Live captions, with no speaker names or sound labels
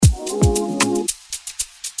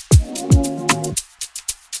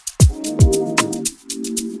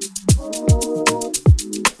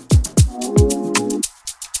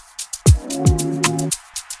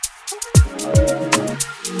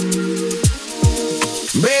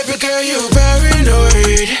Baby girl, you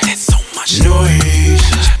paranoid. There's so much noise.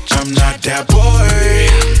 I'm not that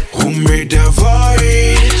boy who made the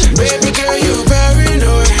void. Baby girl, you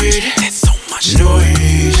paranoid. There's so much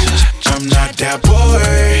noise. I'm not that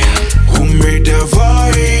boy who made the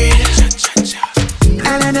void.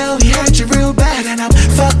 And I know we hurt you real bad, and I'm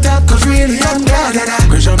fucked up, cause really I'm glad that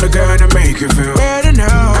Cause I'm the guy to make you feel better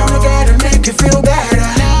now. I'm the guy to make you feel better.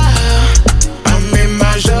 I'm in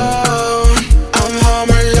my zone, I'm home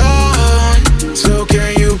alone. So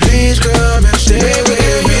can you please come and stay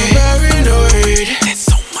with me? Paranoid, There's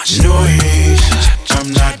so much noise.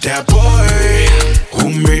 I'm not that boy who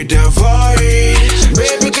made the void.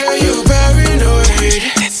 Baby girl, you paranoid.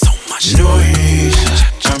 There's so much noise.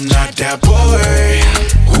 I'm not that boy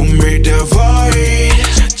who made the void.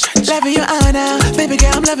 Loving you honor, baby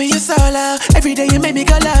girl, I'm loving you solo. Every day you make me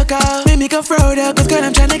go loco, make me go Frodo. Cause girl,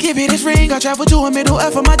 I'm tryna give you this ring. I travel to a Middle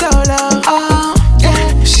Earth for my dolo. Oh,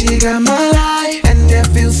 yeah, she got my life, and that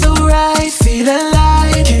feels so right. See the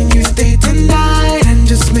light, can you stay tonight and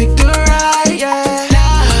just make the right, yeah.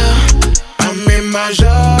 I'm in my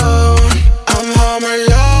zone, I'm home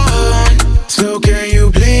alone. So can you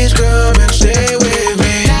please come and stay with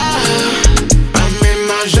me? I'm in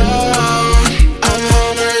my zone, I'm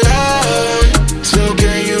home alone. So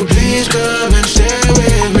can you please come and stay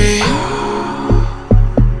with me?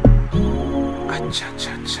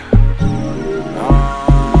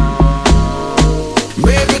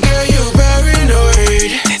 Baby girl, you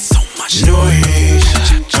paranoid. There's so much Noise.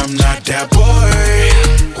 I'm not that boy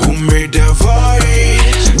who made the void.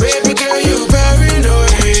 Baby girl, you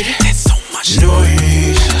paranoid. There's so much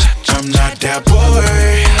Noise. I'm not that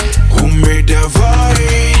boy who made the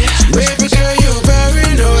void. Baby girl, you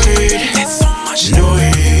paranoid. There's so much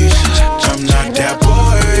Noise. I'm not that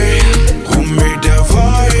boy who made the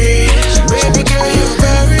void. Baby girl, you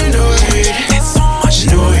paranoid. There's so much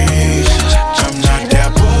Noise. I'm not that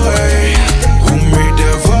boy who made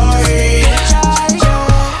the void.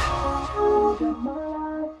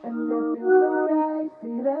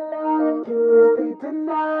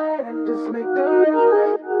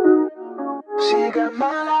 She got my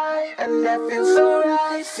life, and that feels so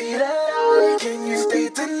right. See the light, can you stay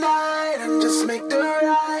tonight and just make the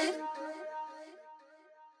right?